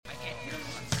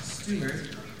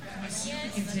Stuart, can we see if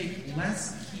we can take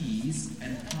less keys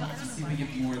and pump to see if we get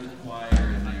more of the choir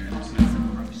in there too?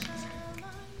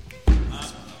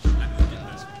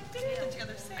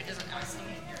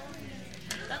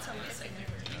 That's how we sing.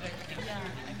 Yeah,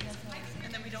 I mean,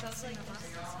 and then we don't sing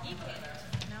you can't.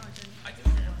 No, it didn't. I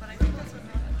didn't, but I think that's what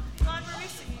happened. Ron, were we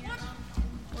singing it?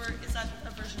 Or is that a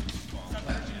version? Is that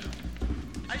a version?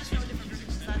 I just know a different version.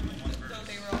 Is that though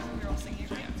we were all singing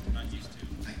it? I'm not used to.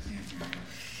 I can't hear it.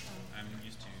 I'm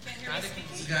used to. Can't hear me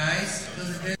speaking? Guys, those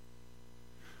are good.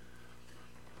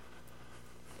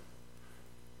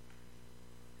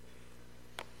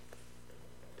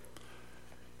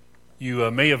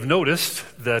 You may have noticed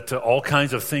that all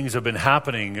kinds of things have been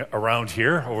happening around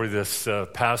here over this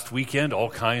past weekend,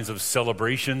 all kinds of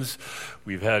celebrations.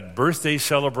 We've had birthday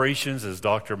celebrations as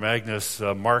Dr. Magnus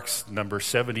marks number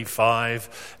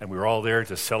 75, and we were all there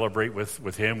to celebrate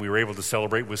with him. We were able to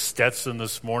celebrate with Stetson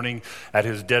this morning at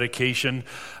his dedication.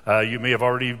 You may have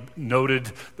already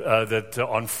noted that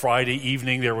on Friday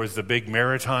evening there was the big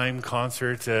Maritime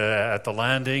concert at the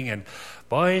Landing, and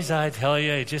boys, I tell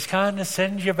you, it just kind of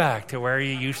sends you back to where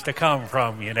you used to come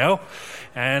from, you know.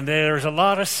 And there's a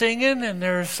lot of singing, and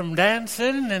there's some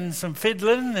dancing, and some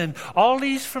fiddling, and all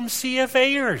these from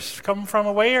CFAers, come from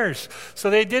awayers. So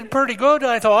they did pretty good,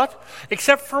 I thought,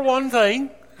 except for one thing.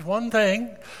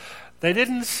 They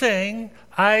didn't sing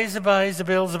Eyes of Eyes of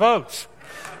Bills of Boats.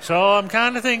 So I'm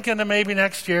kind of thinking that maybe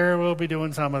next year we'll be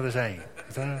doing some of the same.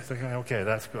 Okay,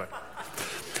 that's good.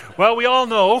 Well, we all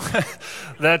know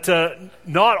that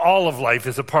not all of life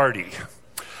is a party.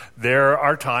 There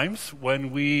are times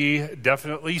when we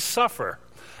definitely suffer,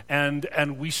 and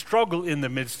we struggle in the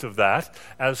midst of that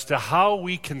as to how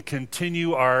we can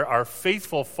continue our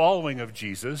faithful following of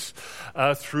Jesus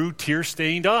through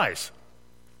tear-stained eyes.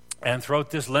 And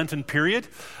throughout this Lenten period,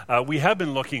 we have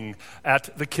been looking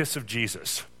at the kiss of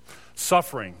Jesus,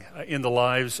 suffering in the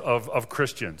lives of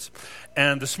Christians.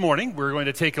 And this morning, we're going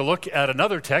to take a look at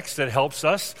another text that helps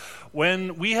us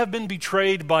when we have been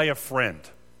betrayed by a friend.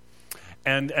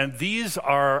 And these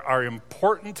are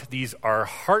important, these are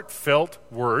heartfelt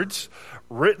words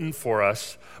written for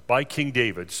us by King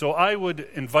David. So I would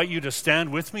invite you to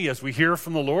stand with me as we hear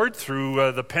from the Lord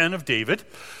through the pen of David.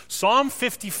 Psalm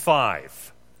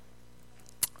 55.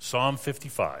 Psalm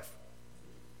 55.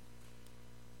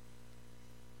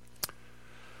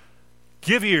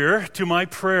 Give ear to my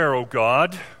prayer, O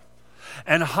God,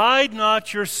 and hide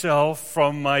not yourself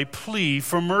from my plea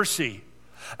for mercy.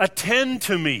 Attend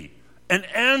to me and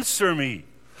answer me.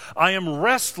 I am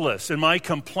restless in my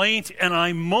complaint, and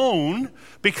I moan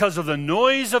because of the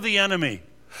noise of the enemy,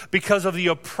 because of the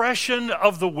oppression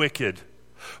of the wicked.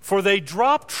 For they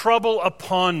drop trouble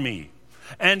upon me,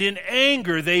 and in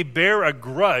anger they bear a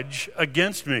grudge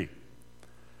against me.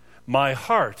 My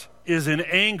heart is in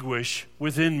anguish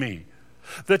within me.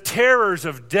 The terrors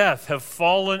of death have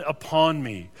fallen upon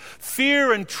me.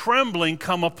 Fear and trembling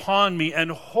come upon me,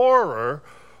 and horror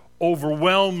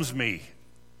overwhelms me.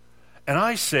 And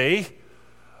I say,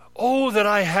 oh, that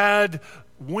I had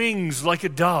wings like a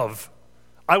dove.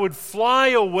 I would fly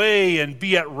away and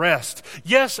be at rest.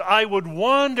 Yes, I would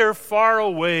wander far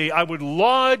away. I would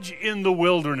lodge in the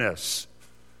wilderness.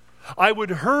 I would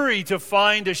hurry to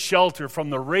find a shelter from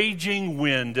the raging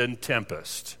wind and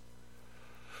tempest.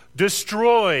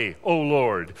 Destroy, O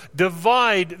Lord,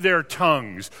 divide their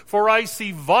tongues, for I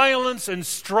see violence and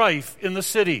strife in the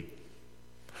city.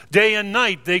 Day and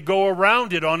night they go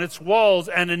around it on its walls,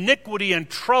 and iniquity and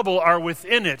trouble are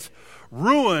within it.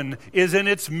 Ruin is in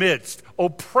its midst.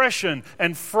 Oppression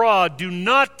and fraud do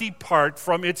not depart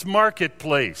from its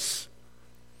marketplace.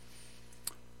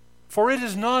 For it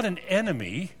is not an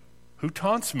enemy who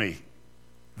taunts me.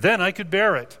 Then I could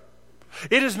bear it.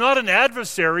 It is not an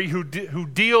adversary who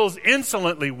deals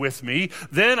insolently with me.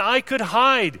 Then I could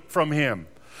hide from him.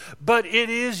 But it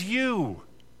is you,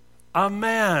 a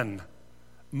man,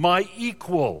 my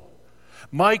equal,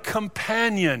 my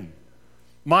companion,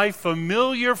 my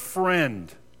familiar friend.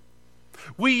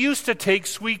 We used to take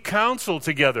sweet counsel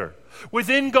together.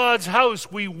 Within God's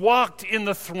house we walked in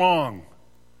the throng.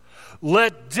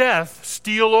 Let death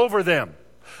steal over them.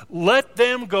 Let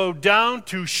them go down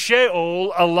to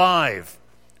Sheol alive,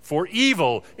 for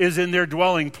evil is in their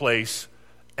dwelling place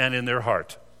and in their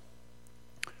heart.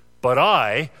 But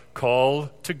I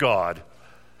call to God,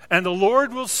 and the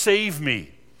Lord will save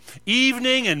me.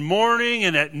 Evening and morning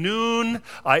and at noon,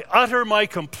 I utter my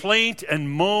complaint and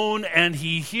moan, and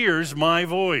he hears my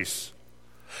voice.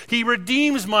 He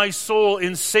redeems my soul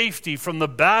in safety from the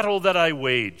battle that I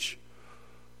wage.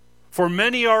 For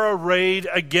many are arrayed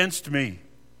against me.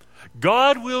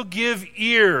 God will give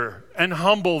ear and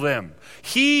humble them.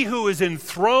 He who is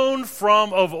enthroned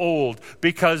from of old,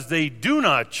 because they do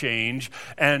not change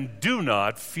and do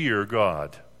not fear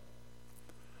God.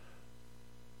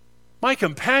 My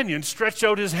companion stretched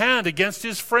out his hand against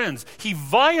his friends. He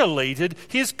violated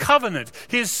his covenant.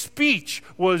 His speech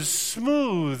was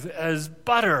smooth as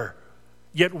butter,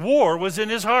 yet war was in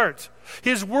his heart.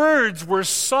 His words were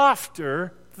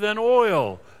softer than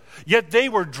oil, yet they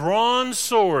were drawn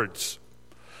swords.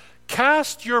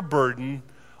 Cast your burden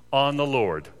on the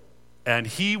Lord, and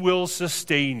he will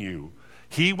sustain you.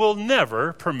 He will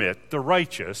never permit the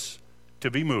righteous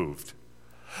to be moved.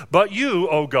 But you,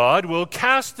 O God, will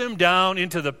cast them down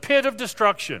into the pit of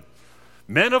destruction.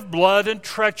 Men of blood and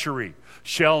treachery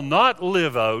shall not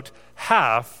live out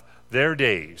half their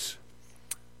days.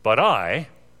 But I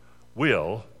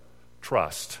will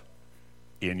trust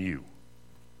in you.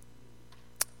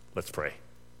 Let's pray.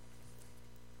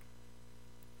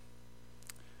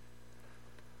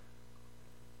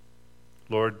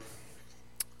 Lord,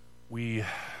 we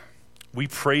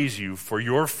praise you for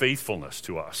your faithfulness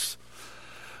to us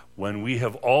when we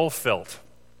have all felt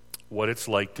what it's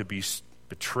like to be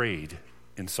betrayed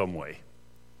in some way.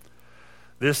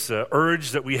 This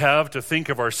urge that we have to think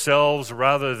of ourselves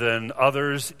rather than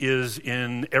others is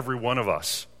in every one of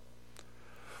us.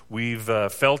 We've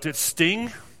felt it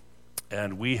sting,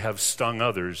 and we have stung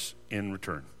others in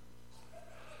return.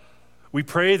 We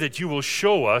pray that you will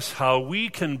show us how we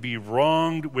can be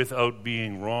wronged without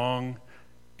being wrong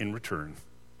in return.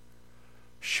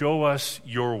 Show us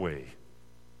your way,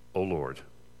 O Lord.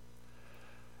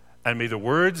 And may the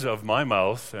words of my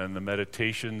mouth and the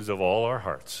meditations of all our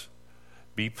hearts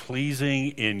be pleasing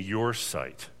in your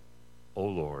sight, O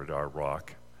Lord, our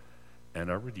rock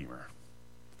and our Redeemer.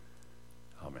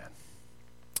 Amen.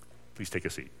 Please take a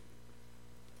seat.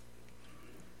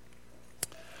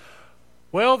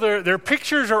 Well, their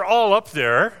pictures are all up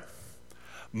there,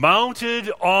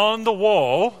 mounted on the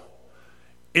wall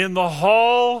in the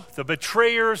hall, the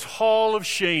betrayer's hall of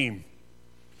shame.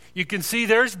 You can see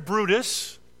there's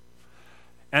Brutus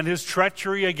and his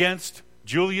treachery against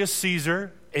Julius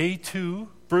Caesar, A2,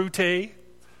 Brute.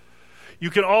 You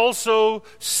can also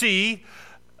see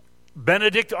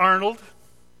Benedict Arnold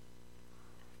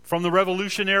from the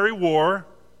Revolutionary War.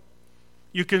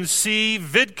 You can see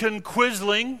Vidkun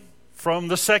Quisling from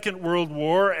the Second World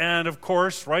War, and of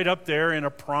course, right up there in a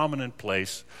prominent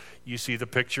place, you see the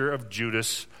picture of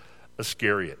Judas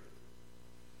Iscariot.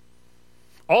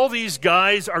 All these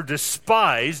guys are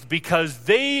despised because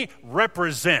they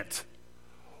represent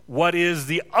what is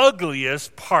the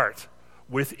ugliest part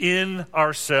within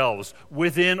ourselves,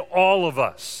 within all of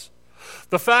us.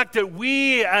 The fact that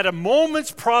we, at a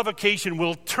moment's provocation,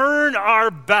 will turn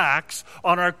our backs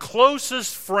on our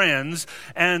closest friends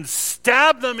and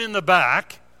stab them in the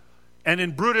back, and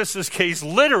in Brutus's case,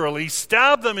 literally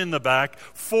stab them in the back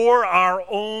for our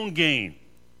own gain.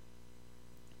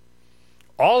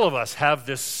 All of us have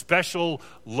this special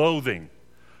loathing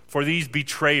for these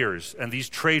betrayers and these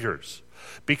traitors,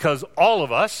 because all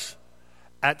of us,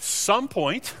 at some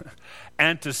point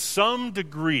and to some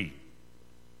degree,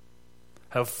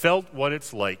 have felt what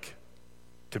it's like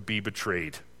to be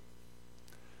betrayed.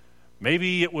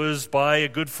 Maybe it was by a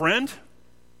good friend.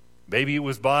 Maybe it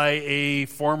was by a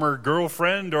former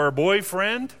girlfriend or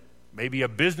boyfriend. Maybe a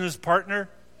business partner,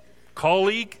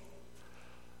 colleague,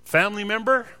 family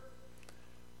member,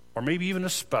 or maybe even a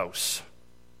spouse.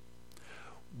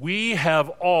 We have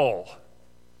all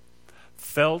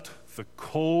felt the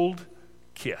cold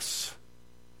kiss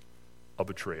of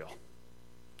betrayal.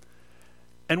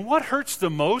 And what hurts the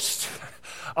most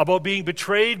about being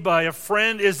betrayed by a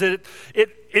friend is that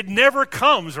it never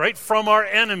comes, right, from our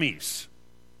enemies.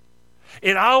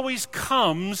 It always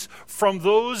comes from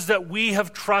those that we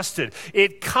have trusted.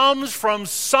 It comes from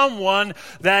someone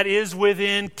that is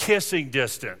within kissing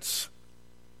distance.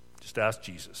 Just ask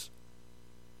Jesus.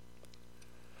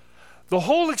 The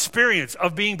whole experience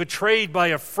of being betrayed by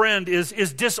a friend is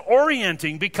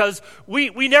disorienting because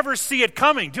we never see it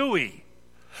coming, do we?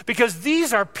 Because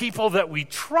these are people that we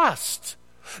trust.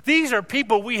 These are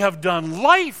people we have done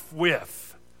life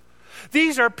with.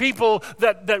 These are people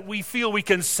that we feel we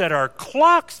can set our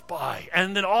clocks by.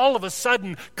 And then all of a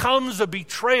sudden comes a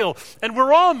betrayal. And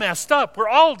we're all messed up. We're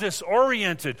all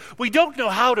disoriented. We don't know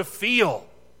how to feel.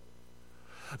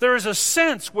 There is a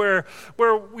sense where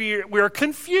we're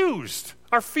confused.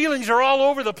 Our feelings are all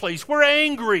over the place. We're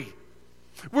angry.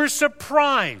 We're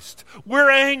surprised.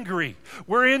 We're angry.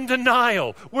 We're in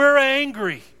denial. We're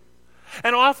angry.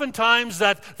 And oftentimes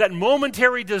that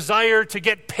momentary desire to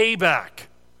get payback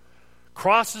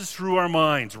crosses through our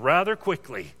minds rather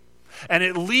quickly. And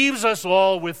it leaves us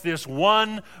all with this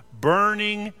one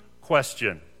burning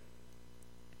question.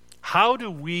 How do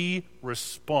we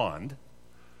respond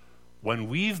when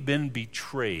we've been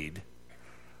betrayed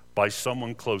by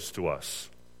someone close to us?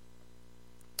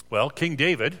 Well, King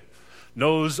David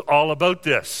knows all about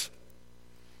this.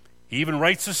 He even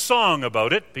writes a song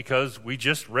about it because we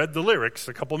just read the lyrics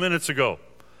a couple minutes ago.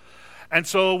 And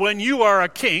so when you are a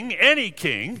king, any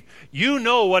king, you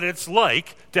know what it's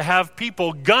like to have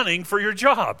people gunning for your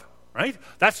job, right?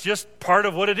 That's just part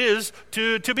of what it is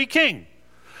to be king.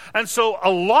 And so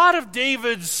a lot of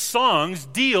David's songs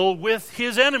deal with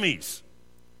his enemies.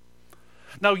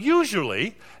 Now,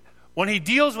 usually, when he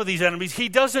deals with these enemies, he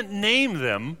doesn't name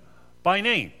them by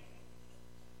name.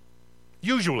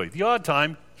 Usually, the odd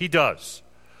time, he does.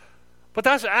 But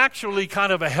that's actually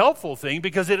kind of a helpful thing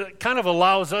because it kind of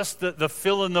allows us the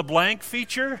fill-in-the-blank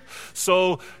feature.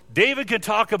 So David can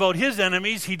talk about his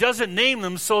enemies. He doesn't name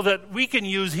them so that we can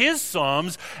use his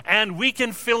psalms and we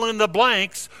can fill in the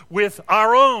blanks with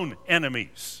our own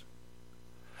enemies.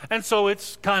 And so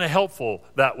it's kind of helpful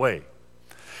that way.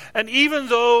 And even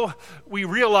though we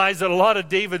realize that a lot of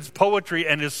David's poetry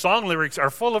and his song lyrics are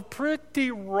full of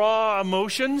pretty raw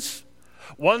emotions,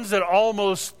 ones that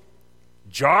almost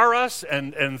jar us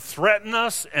and threaten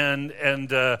us and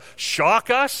shock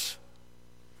us,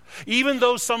 even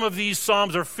though some of these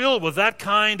psalms are filled with that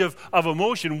kind of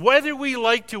emotion, whether we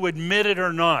like to admit it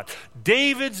or not,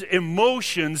 David's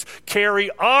emotions carry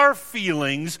our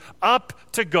feelings up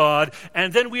to God,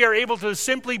 and then we are able to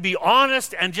simply be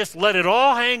honest and just let it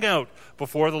all hang out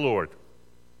before the Lord.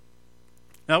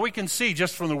 Now we can see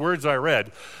just from the words I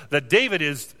read that David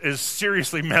is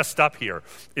seriously messed up here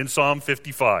in Psalm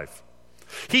 55.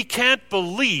 He can't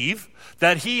believe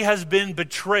that he has been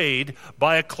betrayed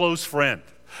by a close friend.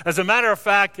 As a matter of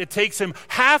fact, it takes him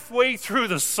halfway through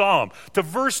the psalm to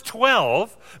verse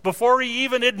 12 before he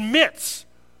even admits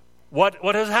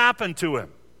what has happened to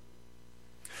him.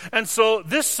 And so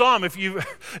this psalm, if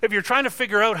you're trying to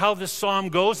figure out how this psalm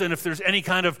goes and if there's any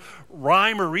kind of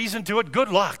rhyme or reason to it, good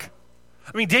luck.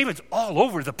 I mean, David's all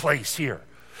over the place here.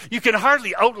 You can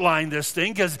hardly outline this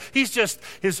thing because he's just,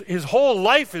 his whole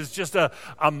life is just a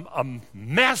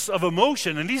mess of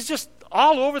emotion, and he's just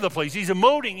all over the place. He's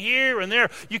emoting here and there.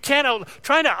 You can't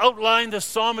trying to outline this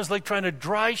psalm is like trying to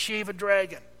dry shave a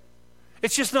dragon.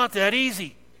 It's just not that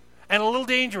easy and a little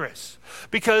dangerous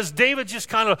because David's just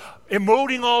kind of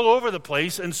emoting all over the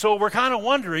place, and so we're kind of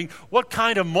wondering what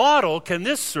kind of model can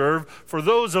this serve for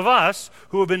those of us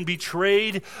who have been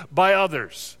betrayed by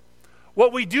others.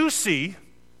 What we do see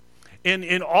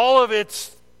in all of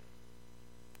its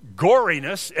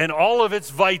goriness and all of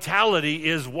its vitality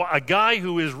is a guy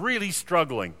who is really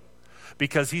struggling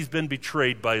because he's been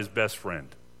betrayed by his best friend.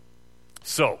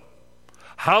 So,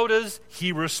 how does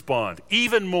he respond?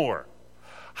 Even more,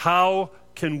 how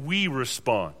can we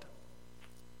respond?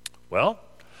 Well,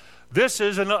 this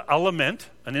is a lament,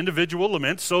 an individual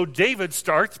lament. So David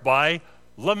starts by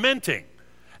lamenting.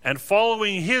 And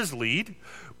following his lead,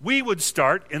 we would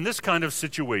start in this kind of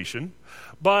situation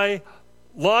by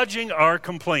lodging our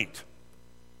complaint.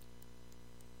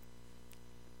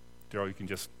 Daryl, you can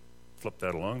just flip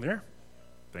that along there.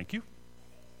 Thank you.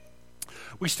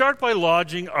 We start by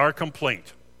lodging our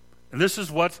complaint. And this is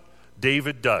what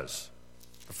David does.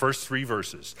 The first 3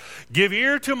 verses. Give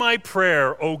ear to my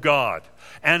prayer, O God,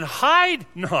 and hide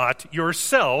not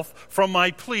yourself from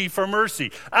my plea for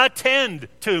mercy. Attend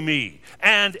to me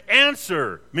and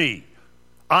answer me.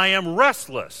 I am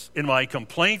restless in my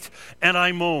complaint, and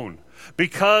I moan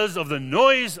because of the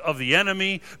noise of the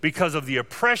enemy, because of the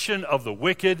oppression of the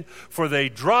wicked, for they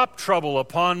drop trouble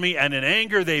upon me, and in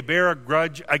anger they bear a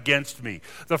grudge against me.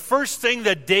 The first thing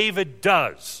that David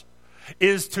does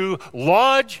is to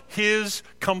lodge his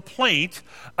complaint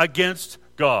against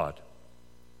God.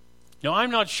 Now,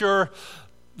 I'm not sure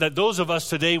that those of us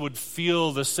today would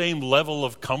feel the same level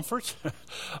of comfort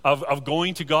of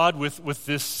going to God with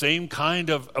this same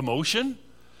kind of emotion.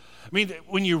 I mean,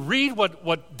 when you read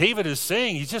what David is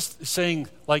saying, he's just saying,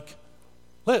 like,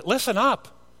 listen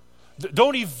up.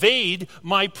 Don't evade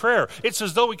my prayer. It's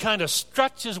as though he kind of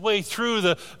struts his way through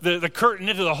the curtain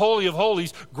into the Holy of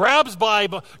Holies, grabs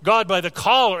God by the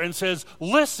collar and says,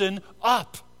 listen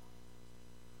up.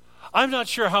 I'm not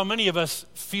sure how many of us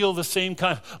feel the same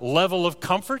kind of level of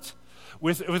comfort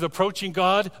with approaching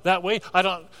God that way. I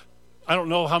don't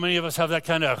know how many of us have that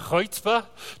kind of chutzpah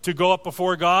to go up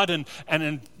before God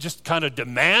and just kind of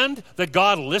demand that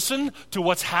God listen to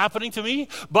what's happening to me.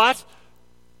 But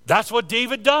that's what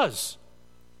David does.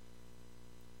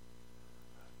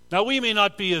 Now, we may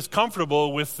not be as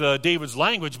comfortable with David's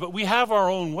language, but we have our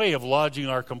own way of lodging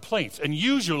our complaints. And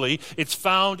usually it's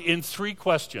found in 3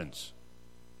 questions.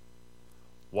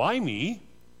 Why me?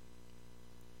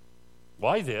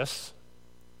 Why this?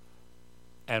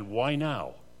 And why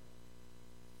now?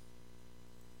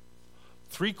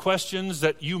 3 questions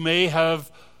that you may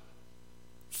have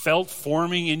felt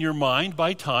forming in your mind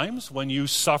by times when you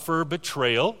suffer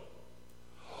betrayal,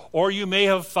 or you may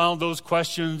have found those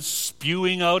questions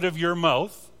spewing out of your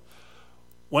mouth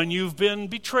when you've been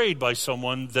betrayed by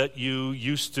someone that you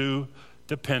used to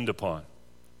depend upon.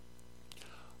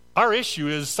 Our issue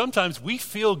is sometimes we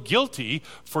feel guilty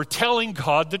for telling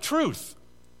God the truth.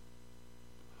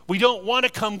 We don't want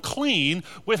to come clean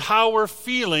with how we're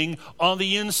feeling on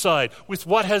the inside, with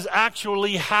what has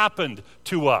actually happened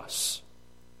to us.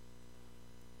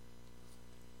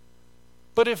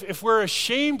 But if we're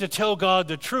ashamed to tell God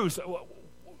the truth,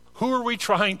 who are we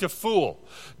trying to fool?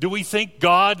 Do we think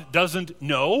God doesn't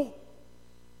know?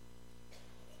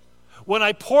 When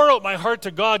I pour out my heart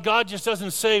to God, God just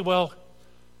doesn't say, well,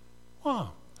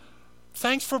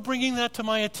 thanks for bringing that to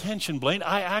my attention, Blaine.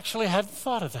 I actually hadn't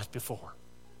thought of that before.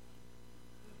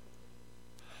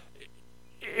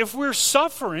 If we're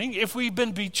suffering, if we've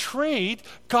been betrayed,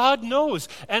 God knows.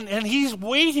 And He's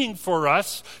waiting for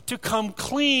us to come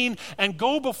clean and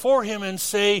go before Him and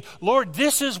say, Lord,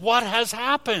 this is what has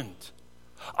happened.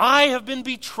 I have been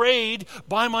betrayed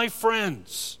by my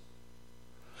friends.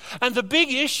 And the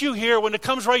big issue here, when it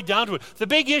comes right down to it, the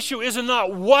big issue is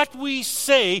not what we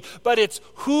say, but it's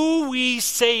who we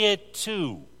say it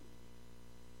to.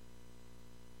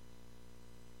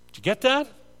 Did you get that?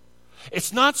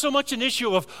 It's not so much an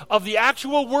issue of the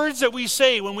actual words that we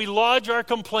say when we lodge our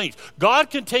complaint. God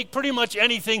can take pretty much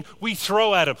anything we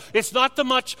throw at Him. It's not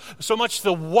so much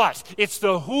the what, it's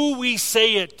the who we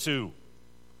say it to.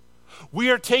 We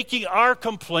are taking our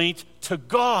complaint to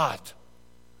God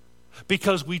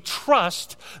because we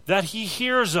trust that He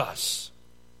hears us.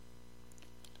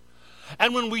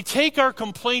 And when we take our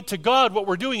complaint to God, what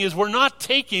we're doing is we're not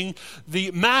taking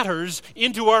the matters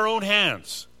into our own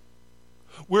hands.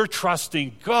 We're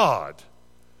trusting God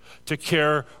to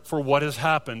care for what has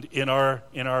happened in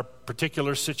our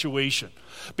particular situation.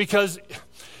 Because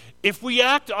if we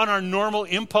act on our normal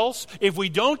impulse, if we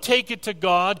don't take it to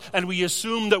God and we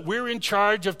assume that we're in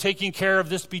charge of taking care of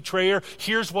this betrayer,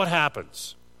 here's what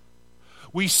happens.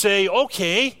 We say,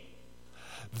 okay,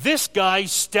 this guy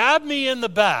stabbed me in the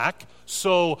back,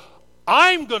 so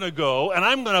I'm going to go and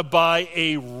I'm going to buy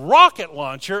a rocket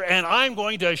launcher and I'm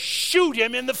going to shoot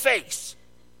him in the face.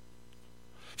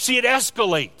 See, it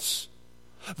escalates.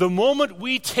 The moment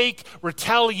we take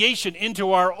retaliation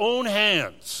into our own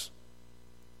hands,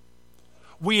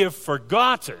 we have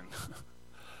forgotten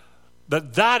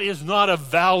that that is not a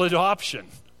valid option.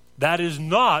 That is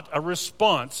not a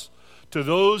response to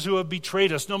those who have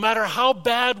betrayed us, no matter how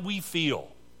bad we feel,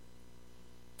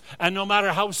 and no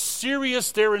matter how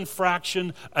serious their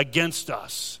infraction against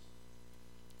us.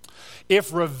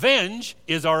 If revenge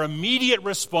is our immediate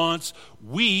response,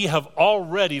 we have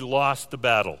already lost the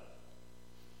battle.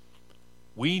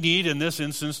 We need, in this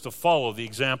instance, to follow the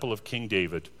example of King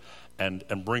David and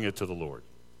bring it to the Lord.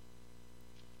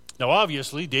 Now,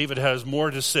 obviously, David has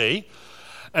more to say.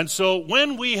 And so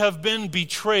when we have been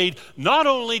betrayed, not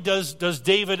only does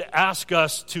David ask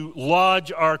us to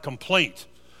lodge our complaint,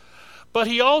 but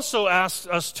he also asks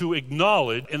us to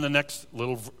acknowledge in the next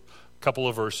little couple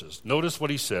of verses. Notice what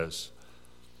he says.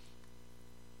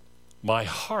 My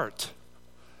heart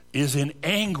is in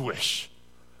anguish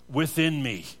within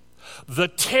me. The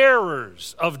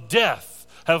terrors of death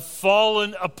have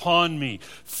fallen upon me.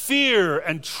 Fear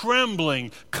and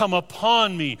trembling come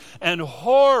upon me, and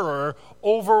horror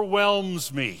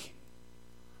overwhelms me.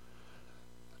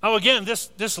 Now again,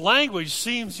 this language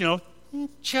seems,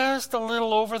 just a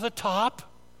little over the top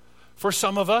for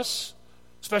some of us,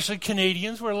 especially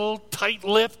Canadians. We're a little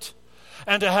tight-lipped.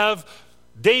 And to have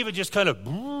David just kind of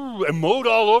emote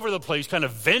all over the place, kind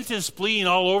of vent his spleen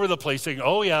all over the place, saying,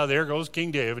 oh yeah, there goes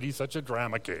King David. He's such a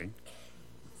drama king.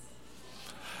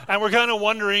 And we're kind of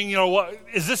wondering,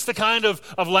 is this the kind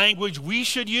of language we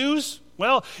should use?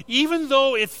 Well, even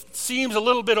though it seems a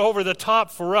little bit over the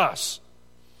top for us,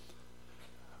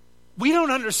 we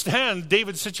don't understand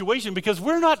David's situation because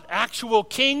we're not actual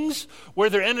kings where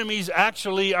their enemies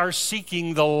actually are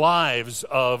seeking the lives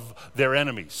of their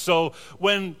enemies. So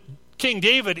when King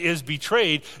David is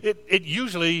betrayed, it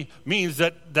usually means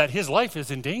that his life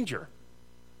is in danger.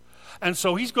 And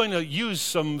so he's going to use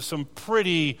some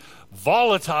pretty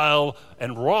volatile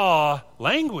and raw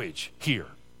language here.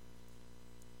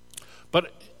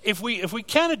 But if we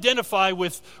can't identify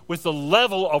with the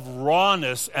level of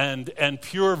rawness and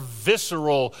pure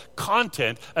visceral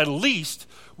content, at least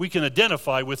we can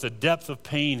identify with the depth of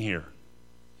pain here.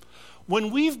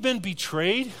 When we've been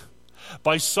betrayed,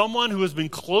 by someone who has been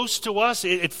close to us,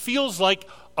 it feels like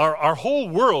our whole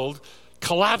world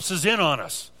collapses in on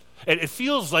us. It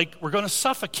feels like we're going to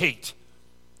suffocate.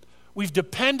 We've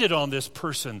depended on this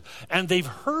person, and they've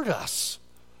hurt us.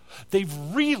 They've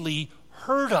really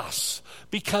hurt us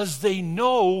because they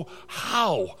know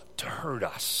how to hurt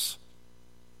us.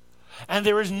 And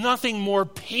there is nothing more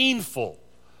painful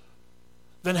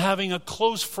than having a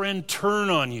close friend turn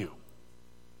on you.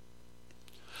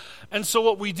 And so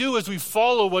what we do is we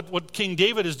follow what King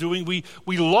David is doing. We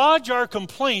lodge our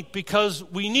complaint because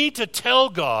we need to tell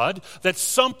God that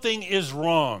something is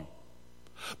wrong.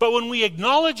 But when we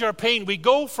acknowledge our pain, we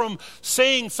go from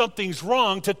saying something's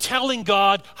wrong to telling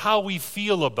God how we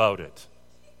feel about it.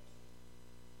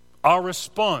 Our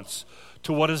response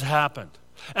to what has happened.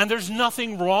 And there's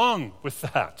nothing wrong with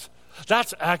that.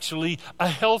 That's actually a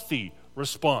healthy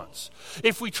response.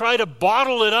 If we try to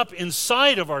bottle it up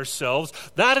inside of ourselves,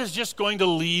 that is just going to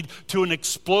lead to an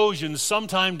explosion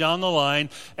sometime down the line,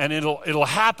 and it'll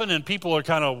happen, and people are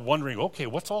kind of wondering, okay,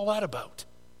 what's all that about?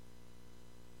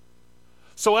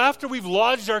 So after we've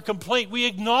lodged our complaint, we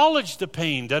acknowledge the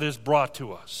pain that is brought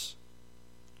to us.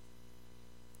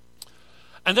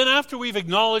 And then after we've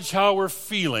acknowledged how we're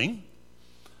feeling,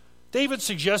 David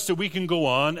suggests that we can go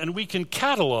on and we can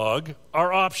catalog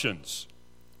our options.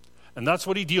 And that's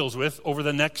what he deals with over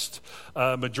the next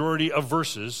majority of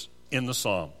verses in the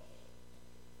psalm.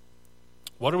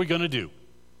 What are we going to do?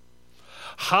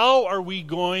 How are we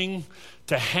going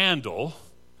to handle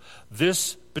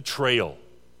this betrayal?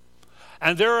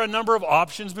 And there are a number of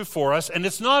options before us, and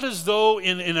it's not as though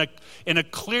in a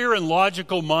clear and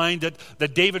logical mind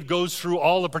that David goes through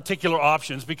all the particular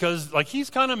options, because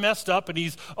he's kind of messed up and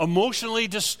he's emotionally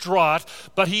distraught,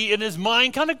 but he in his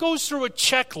mind kind of goes through a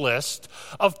checklist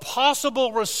of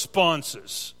possible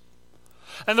responses.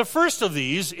 And the first of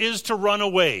these is to run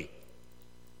away.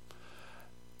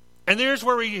 And there's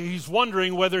where he's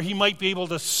wondering whether he might be able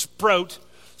to sprout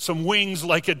some wings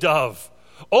like a dove.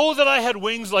 Oh, that I had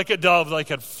wings like a dove, that I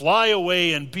could fly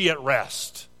away and be at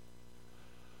rest.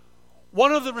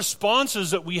 One of the responses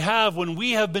that we have when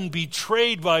we have been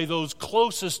betrayed by those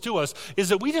closest to us is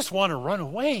that we just want to run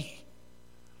away.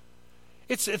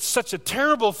 It's such a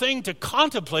terrible thing to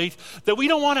contemplate that we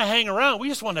don't want to hang around. We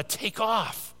just want to take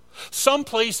off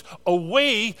someplace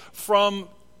away from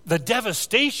the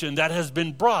devastation that has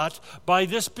been brought by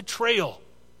this betrayal.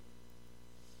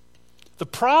 The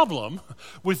problem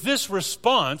with this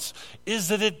response is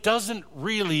that it doesn't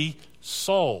really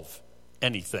solve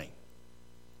anything.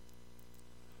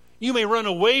 You may run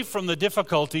away from the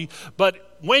difficulty,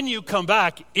 but when you come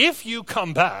back, if you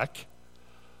come back,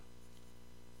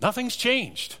 nothing's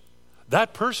changed.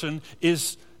 That person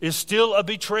is still a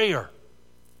betrayer.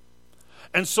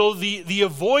 And so the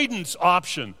avoidance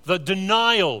option, the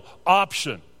denial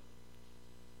option,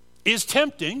 is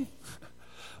tempting,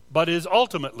 but is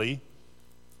ultimately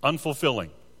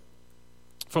unfulfilling.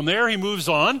 From there, he moves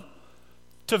on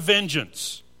to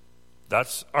vengeance.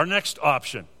 That's our next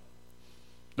option.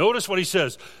 Notice what he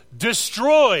says.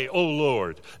 Destroy, O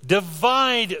Lord,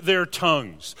 divide their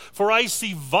tongues, for I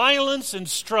see violence and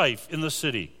strife in the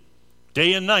city.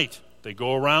 Day and night they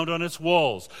go around on its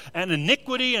walls, and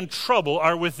iniquity and trouble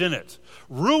are within it.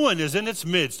 Ruin is in its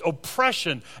midst.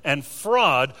 Oppression and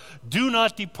fraud do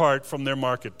not depart from their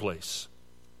marketplace.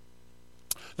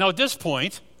 Now at this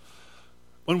point,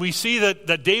 when we see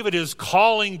that David is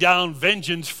calling down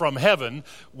vengeance from heaven,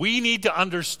 we need to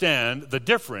understand the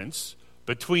difference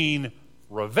between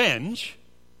revenge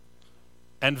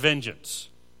and vengeance.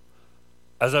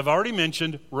 As I've already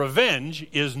mentioned, revenge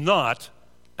is not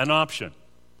an option.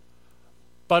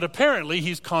 But apparently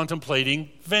he's contemplating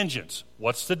vengeance.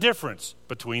 What's the difference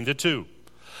between the two?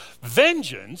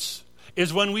 Vengeance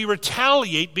is when we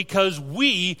retaliate because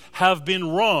we have been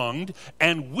wronged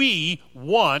and we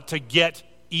want to get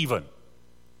even.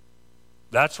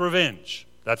 That's revenge.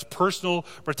 That's personal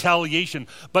retaliation.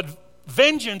 But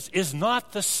vengeance is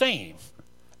not the same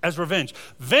as revenge.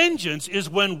 Vengeance is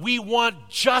when we want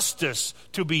justice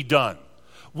to be done.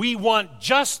 We want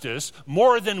justice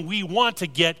more than we want to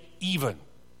get even.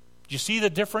 Do you see the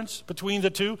difference between the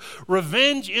two?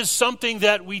 Revenge is something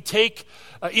that we take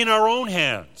in our own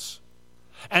hands.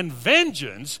 And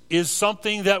vengeance is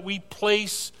something that we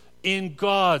place in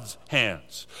God's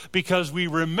hands, because we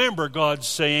remember God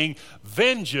saying,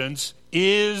 vengeance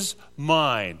is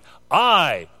mine.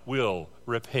 I will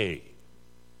repay,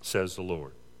 says the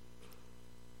Lord.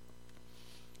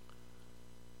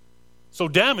 So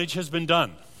damage has been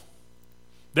done.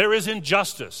 There is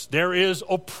injustice. There is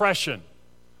oppression.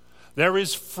 There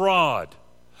is fraud.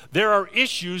 There are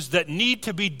issues that need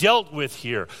to be dealt with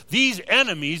here. These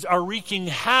enemies are wreaking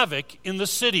havoc in the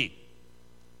city.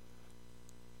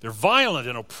 They're violent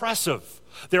and oppressive.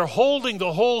 They're holding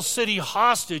the whole city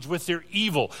hostage with their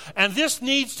evil. And this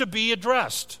needs to be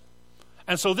addressed.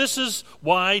 And so this is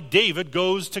why David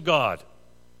goes to God.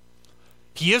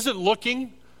 He isn't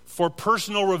looking for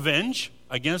personal revenge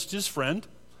against his friend.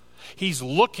 He's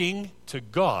looking to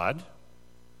God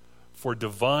for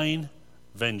divine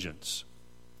vengeance.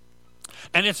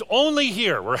 And it's only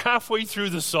here, we're halfway through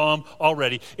the psalm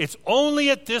already, it's only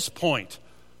at this point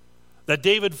that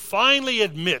David finally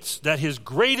admits that his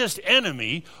greatest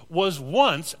enemy was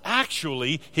once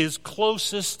actually his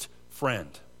closest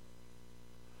friend.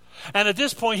 And at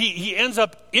this point, he ends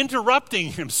up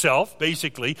interrupting himself,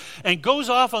 basically, and goes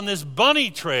off on this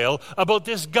bunny trail about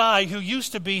this guy who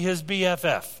used to be his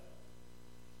BFF.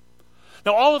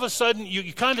 Now, all of a sudden,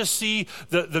 you kind of see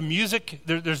the music.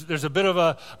 There's a bit of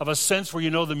a sense where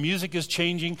you know the music is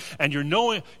changing, and you're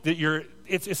knowing that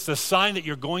it's the sign that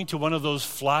you're going to one of those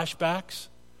flashbacks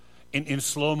in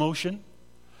slow motion,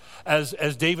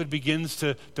 as David begins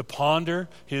to ponder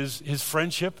his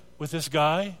friendship with this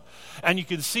guy. And you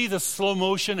can see the slow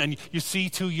motion, and you see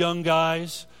two young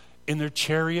guys in their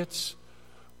chariots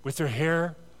with their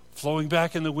hair flowing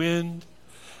back in the wind,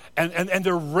 and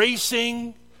they're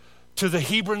racing to the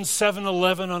Hebron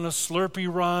 7-Eleven on a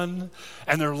Slurpee run,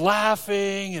 and they're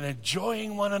laughing and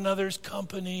enjoying one another's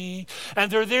company, and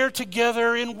they're there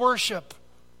together in worship,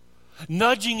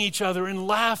 nudging each other and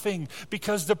laughing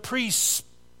because the priest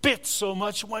spits so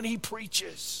much when he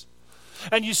preaches.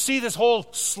 And you see this whole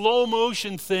slow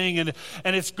motion thing, and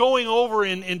it's going over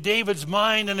in David's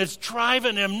mind, and it's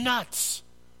driving him nuts.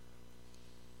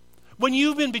 When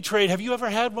you've been betrayed, have you ever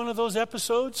had one of those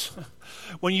episodes?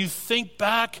 When you think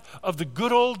back of the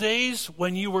good old days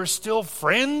when you were still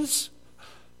friends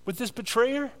with this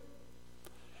betrayer?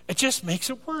 It just makes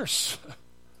it worse.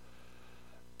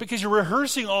 Because you're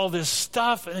rehearsing all this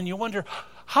stuff and you wonder,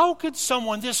 how could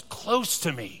someone this close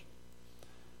to me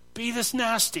be this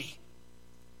nasty?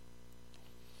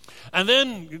 And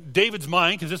then David's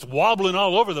mind, because it's wobbling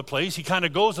all over the place, he kind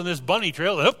of goes on this bunny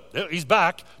trail. He's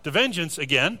back to vengeance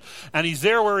again. And he's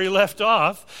there where he left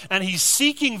off. And he's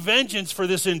seeking vengeance for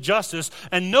this injustice.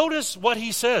 And notice what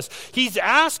he says. He's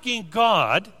asking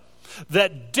God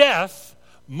that death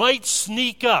might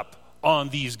sneak up on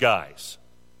these guys.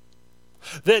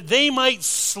 That they might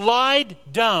slide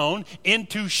down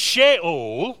into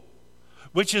Sheol,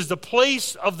 which is the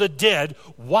place of the dead,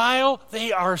 while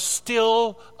they are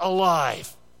still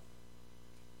alive.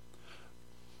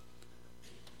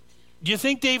 Do you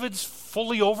think David's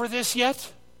fully over this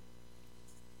yet?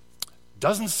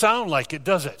 Doesn't sound like it,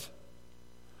 does it?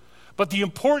 But the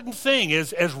important thing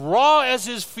is, as raw as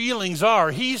his feelings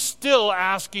are, he's still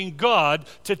asking God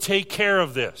to take care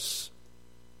of this.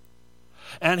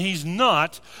 And he's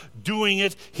not doing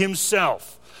it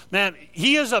himself. Man,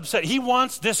 he is upset. He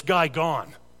wants this guy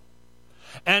gone.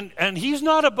 And he's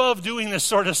not above doing this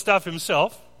sort of stuff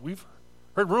himself. We've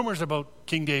heard rumors about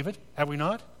King David, have we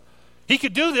not? He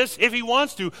could do this if he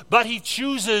wants to, but he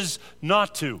chooses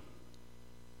not to.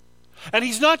 And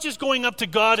he's not just going up to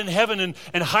God in heaven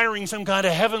and hiring some kind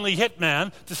of heavenly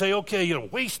hitman to say, okay,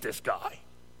 waste this guy.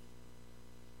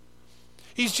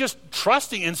 He's just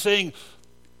trusting and saying,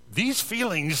 these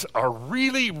feelings are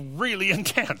really, really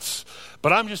intense,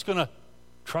 but I'm just going to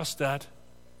trust that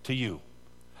to you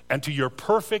and to your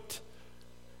perfect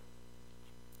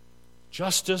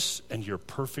justice and your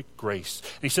perfect grace.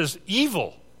 And he says,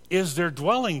 evil is their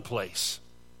dwelling place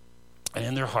and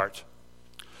in their heart.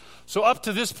 So up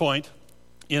to this point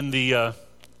in the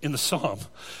psalm,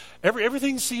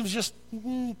 everything seems just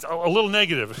a little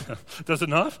negative, does it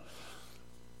not?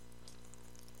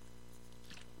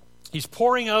 He's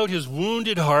pouring out his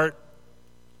wounded heart.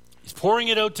 He's pouring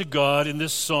it out to God in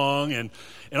this song. And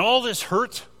all this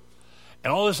hurt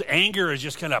and all this anger is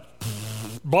just kind of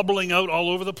bubbling out all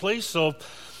over the place. So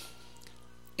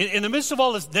in the midst of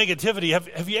all this negativity,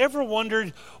 have you ever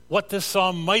wondered what this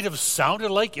psalm might have sounded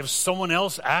like if someone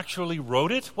else actually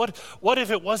wrote it? What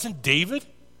if it wasn't David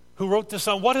who wrote this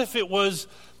song? What if it was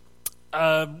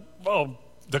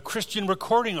the Christian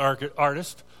recording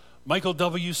artist, Michael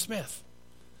W. Smith?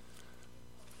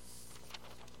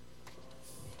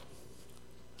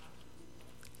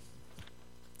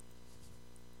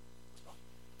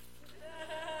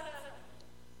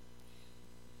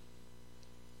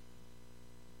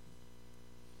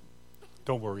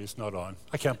 Don't worry, it's not on.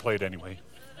 I can't play it anyway.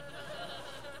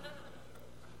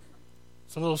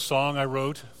 It's a little song I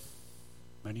wrote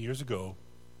many years ago.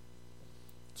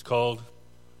 It's called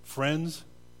Friends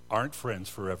Aren't Friends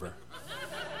Forever.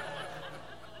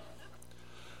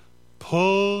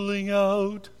 pulling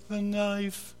out the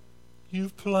knife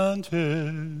you've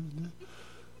planted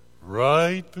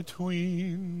right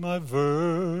between my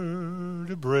vertebrae.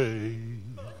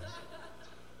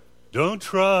 Don't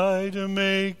try to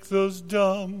make those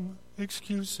dumb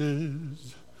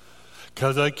excuses,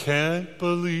 'cause I can't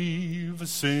believe a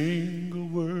single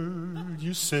word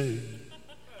you say.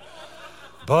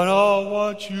 But I'll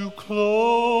watch you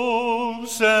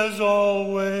close as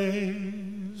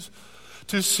always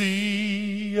to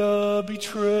see a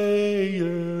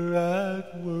betrayer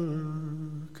at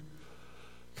work.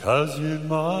 'Cause in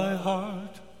my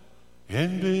heart,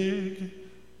 in big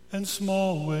and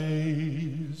small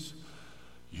ways,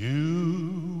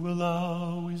 you will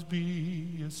always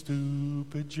be a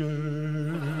stupid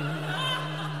jerk.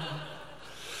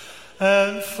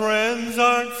 And friends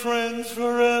aren't friends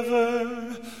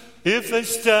forever if they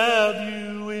stab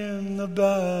you in the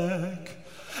back.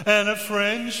 And a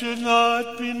friend should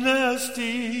not be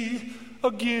nasty or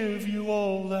give you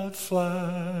all that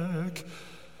flack.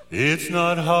 It's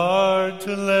not hard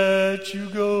to let you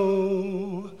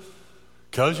go,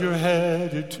 'cause you're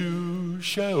headed to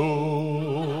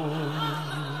Sheol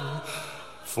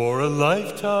for a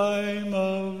lifetime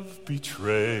of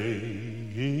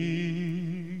betraying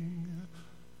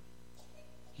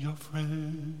your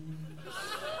friends.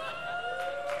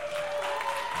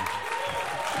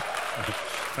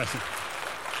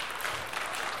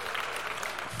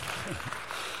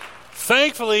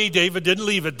 Thankfully, David didn't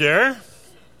leave it there.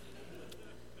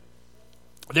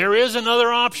 There is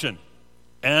another option.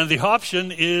 And the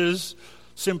option is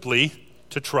simply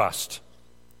to trust.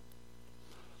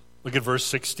 Look at verse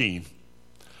 16.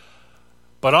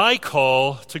 But I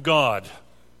call to God,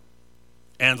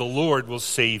 and the Lord will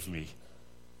save me.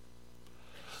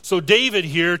 So David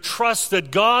here trusts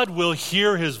that God will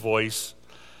hear his voice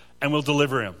and will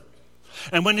deliver him.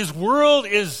 And when his world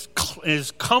is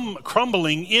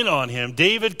crumbling in on him,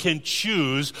 David can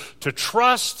choose to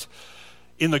trust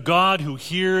in the God who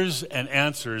hears and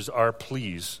answers our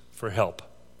pleas for help.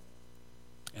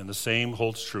 And the same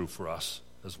holds true for us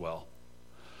as well.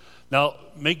 Now,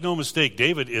 make no mistake,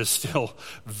 David is still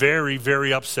very,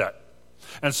 very upset.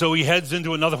 And so he heads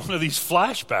into another one of these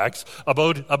flashbacks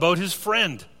about his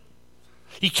friend.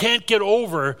 He can't get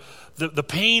over the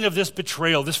pain of this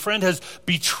betrayal. This friend has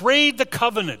betrayed the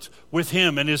covenant with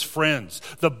him and his friends,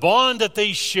 the bond that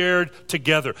they shared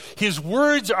together. His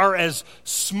words are as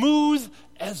smooth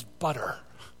as butter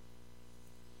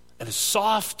and as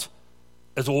soft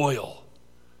as oil,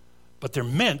 but they're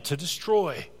meant to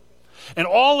destroy. And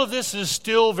all of this is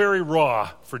still very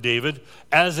raw for David,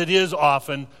 as it is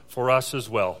often for us as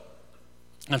well.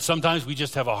 And sometimes we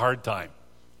just have a hard time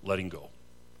letting go.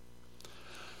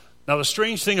 Now, the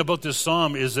strange thing about this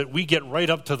psalm is that we get right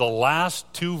up to the last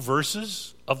two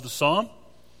verses of the psalm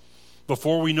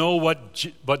before we know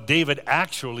what David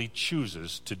actually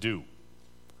chooses to do.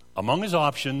 Among his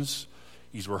options,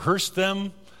 he's rehearsed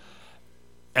them,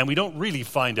 and we don't really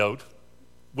find out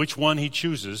which one he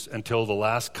chooses until the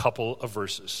last couple of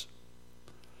verses.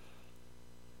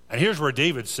 And here's where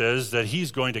David says that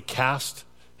he's going to cast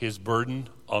his burden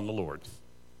on the Lord.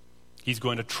 He's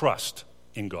going to trust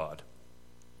in God.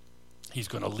 He's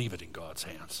going to leave it in God's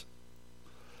hands.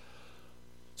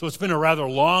 So it's been a rather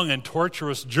long and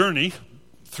torturous journey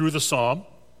through the psalm,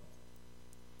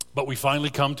 but we finally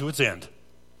come to its end.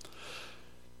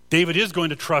 David is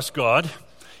going to trust God,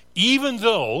 even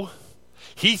though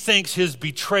he thinks his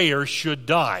betrayer should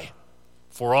die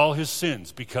for all his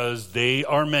sins, because they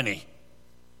are many.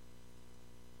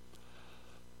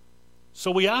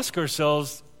 So we ask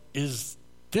ourselves, is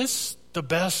this the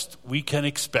best we can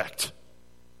expect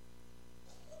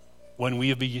when we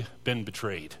have been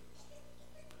betrayed?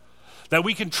 That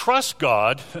we can trust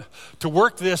God to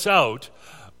work this out,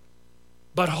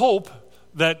 but hope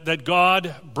that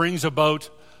God brings about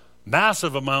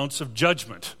massive amounts of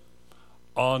judgment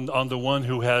on the one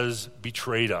who has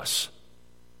betrayed us.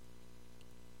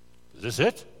 Is this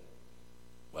it?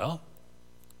 Well,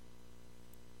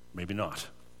 maybe not.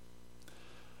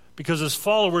 Because as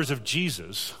followers of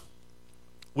Jesus,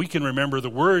 we can remember the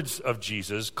words of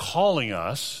Jesus calling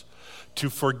us to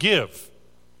forgive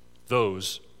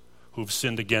those who've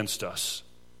sinned against us.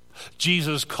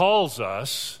 Jesus calls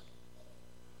us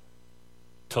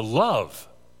to love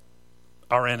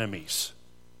our enemies,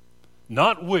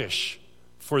 not wish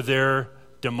for their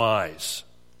demise.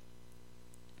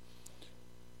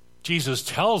 Jesus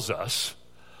tells us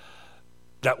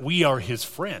that we are his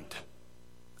friend,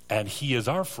 and he is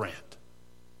our friend,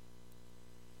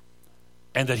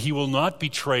 and that he will not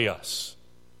betray us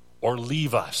or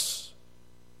leave us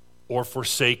or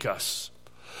forsake us.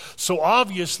 So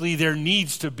obviously there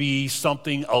needs to be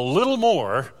something a little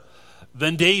more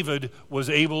than David was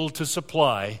able to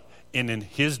supply in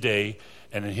his day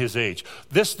and in his age.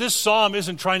 This psalm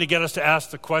isn't trying to get us to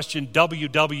ask the question,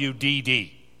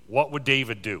 WWDD, what would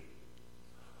David do?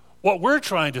 What we're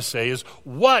trying to say is,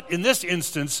 what in this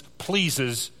instance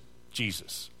pleases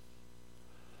Jesus?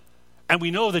 And we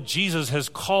know that Jesus has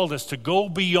called us to go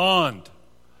beyond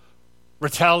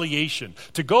retaliation,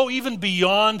 to go even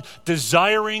beyond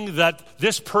desiring that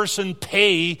this person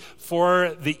pay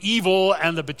for the evil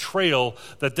and the betrayal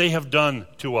that they have done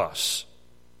to us.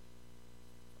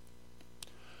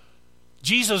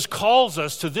 Jesus calls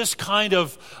us to this kind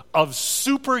of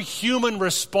superhuman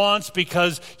response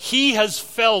because he has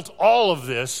felt all of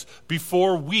this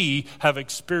before we have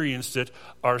experienced it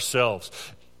ourselves.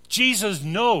 Jesus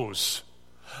knows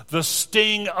the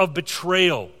sting of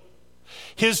betrayal.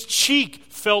 His cheek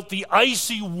felt the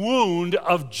icy wound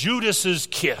of Judas's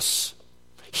kiss.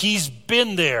 He's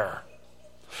been there.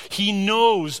 He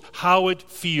knows how it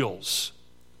feels.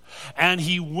 And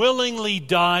he willingly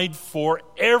died for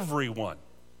everyone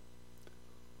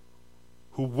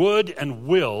who would and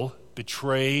will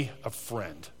betray a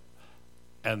friend.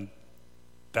 And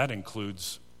that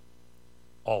includes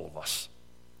all of us.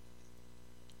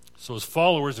 So as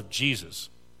followers of Jesus,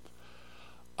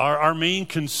 our main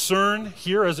concern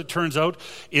here, as it turns out,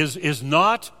 is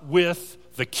not with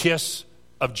the kiss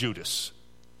of Judas.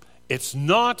 It's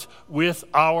not with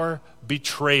our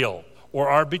betrayal or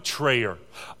our betrayer.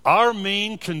 Our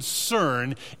main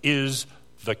concern is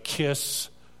the kiss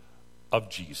of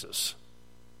Jesus,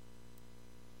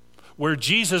 where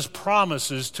Jesus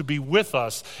promises to be with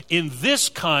us in this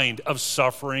kind of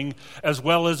suffering as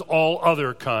well as all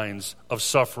other kinds of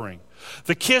suffering.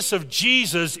 The kiss of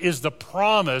Jesus is the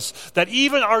promise that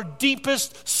even our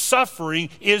deepest suffering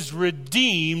is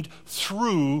redeemed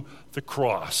through the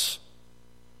cross.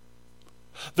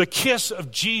 The kiss of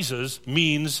Jesus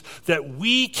means that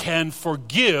we can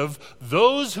forgive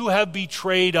those who have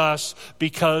betrayed us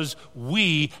because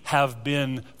we have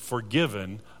been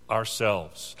forgiven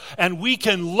ourselves. And we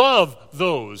can love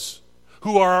those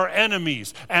who are our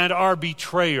enemies and our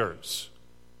betrayers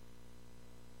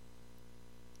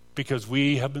because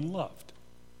we have been loved.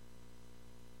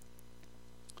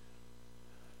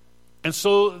 And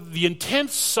so the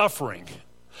intense suffering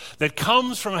that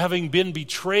comes from having been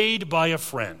betrayed by a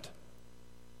friend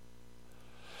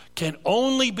can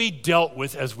only be dealt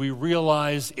with as we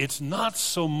realize it's not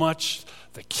so much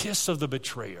the kiss of the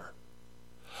betrayer,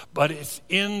 but it's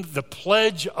in the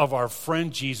pledge of our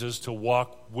friend Jesus to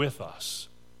walk with us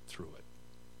through it.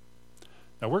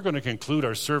 Now we're going to conclude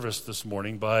our service this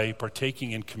morning by partaking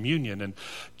in communion. And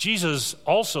Jesus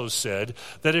also said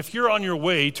that if you're on your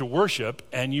way to worship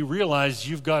and you realize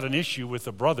you've got an issue with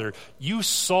a brother, you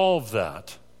solve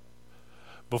that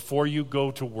before you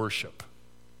go to worship.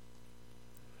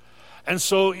 And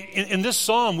so in this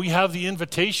psalm, we have the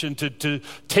invitation to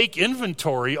take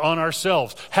inventory on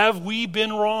ourselves. Have we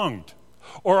been wronged?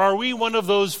 Or are we one of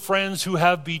those friends who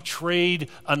have betrayed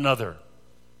another?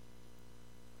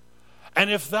 And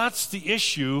if that's the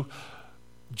issue,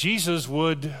 Jesus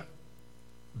would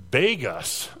beg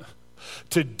us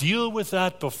to deal with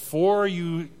that before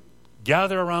you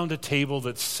gather around a table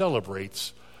that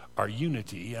celebrates our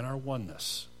unity and our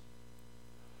oneness.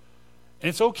 And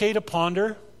it's okay to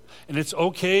ponder, and it's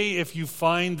okay if you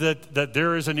find that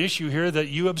there is an issue here that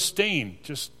you abstain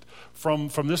just from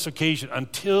this occasion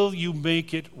until you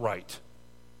make it right.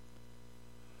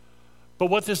 But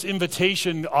what this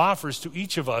invitation offers to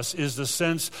each of us is the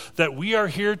sense that we are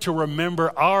here to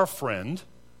remember our friend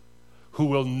who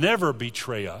will never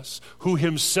betray us, who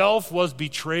himself was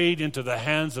betrayed into the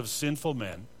hands of sinful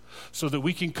men, so that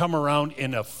we can come around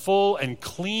in a full and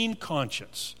clean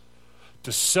conscience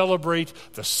to celebrate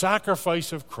the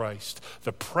sacrifice of Christ,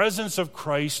 the presence of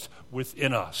Christ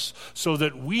within us, so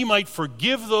that we might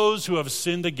forgive those who have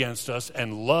sinned against us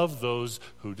and love those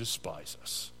who despise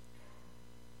us.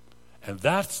 And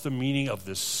that's the meaning of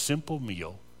this simple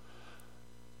meal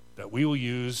that we will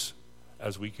use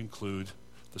as we conclude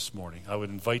this morning. I would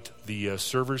invite the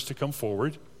servers to come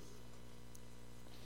forward.